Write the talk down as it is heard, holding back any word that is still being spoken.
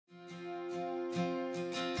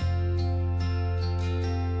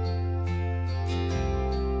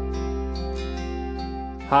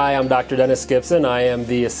Hi, I'm Dr. Dennis Gibson. I am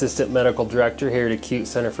the Assistant Medical Director here at ACUTE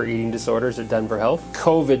Center for Eating Disorders at Denver Health.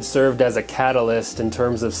 COVID served as a catalyst in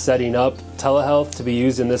terms of setting up telehealth to be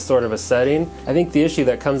used in this sort of a setting. I think the issue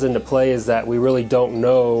that comes into play is that we really don't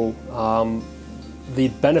know the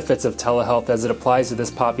benefits of telehealth as it applies to this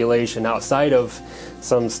population outside of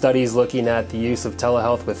some studies looking at the use of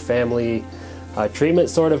telehealth with family treatment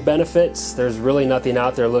sort of benefits. There's really nothing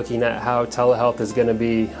out there looking at how telehealth is going to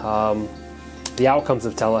be the outcomes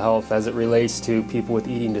of telehealth as it relates to people with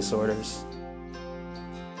eating disorders.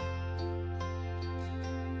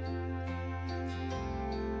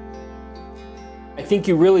 I think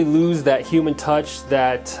you really lose that human touch,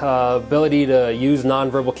 that ability to use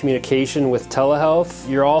nonverbal communication with telehealth.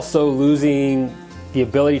 You're also losing the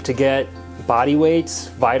ability to get body weights,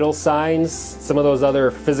 vital signs, some of those other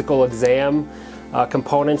physical exam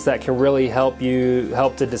components that can really help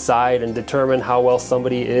to decide and determine how well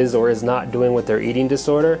somebody is or is not doing with their eating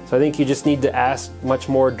disorder. So I think you just need to ask much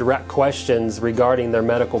more direct questions regarding their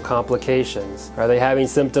medical complications. Are they having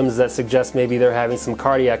symptoms that suggest maybe they're having some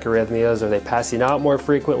cardiac arrhythmias? Are they passing out more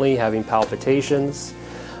frequently, having palpitations?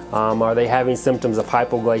 Are they having symptoms of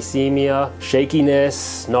hypoglycemia,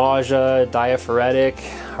 shakiness, nausea, diaphoretic?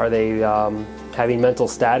 Are they having mental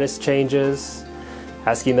status changes?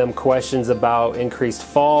 Asking them questions about increased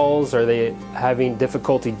falls. Are they having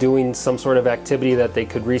difficulty doing some sort of activity that they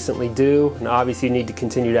could recently do? And obviously you need to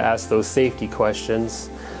continue to ask those safety questions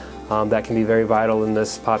that can be very vital in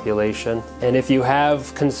this population. And if you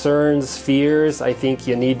have concerns, fears, I think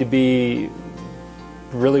you need to be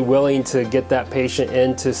really willing to get that patient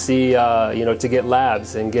in to see, to get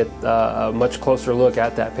labs and get a much closer look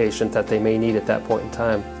at that patient that they may need at that point in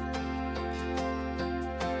time.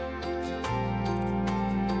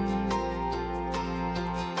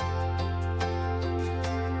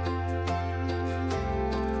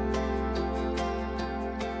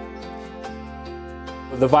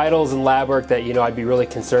 The vitals and lab work that I'd be really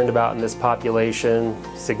concerned about in this population: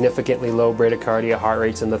 significantly low bradycardia, heart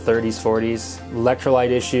rates in the 30s, 40s,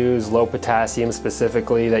 electrolyte issues, low potassium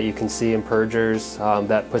specifically that you can see in purgers,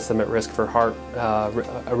 that puts them at risk for heart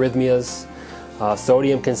arrhythmias.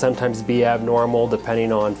 Sodium can sometimes be abnormal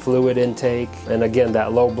depending on fluid intake, and again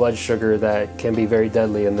that low blood sugar that can be very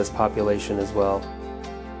deadly in this population as well.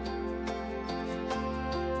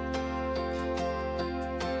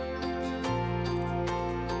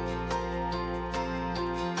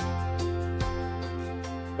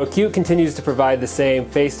 ACUTE continues to provide the same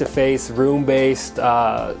face-to-face, room-based,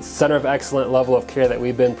 center of excellent level of care that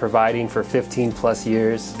we've been providing for 15+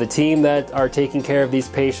 years. The team that are taking care of these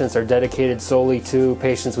patients are dedicated solely to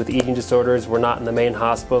patients with eating disorders. We're not in the main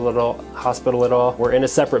hospital at all. We're in a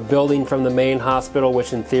separate building from the main hospital,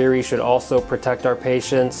 which in theory should also protect our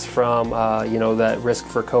patients from that risk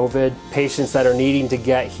for COVID. Patients that are needing to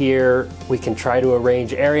get here, we can try to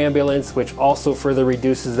arrange air ambulance, which also further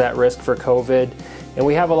reduces that risk for COVID. And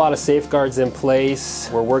we have a lot of safeguards in place.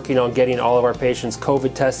 We're working on getting all of our patients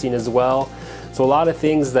COVID testing as well. So a lot of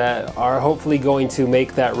things that are hopefully going to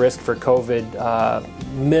make that risk for COVID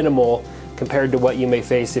minimal compared to what you may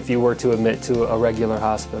face if you were to admit to a regular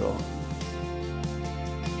hospital.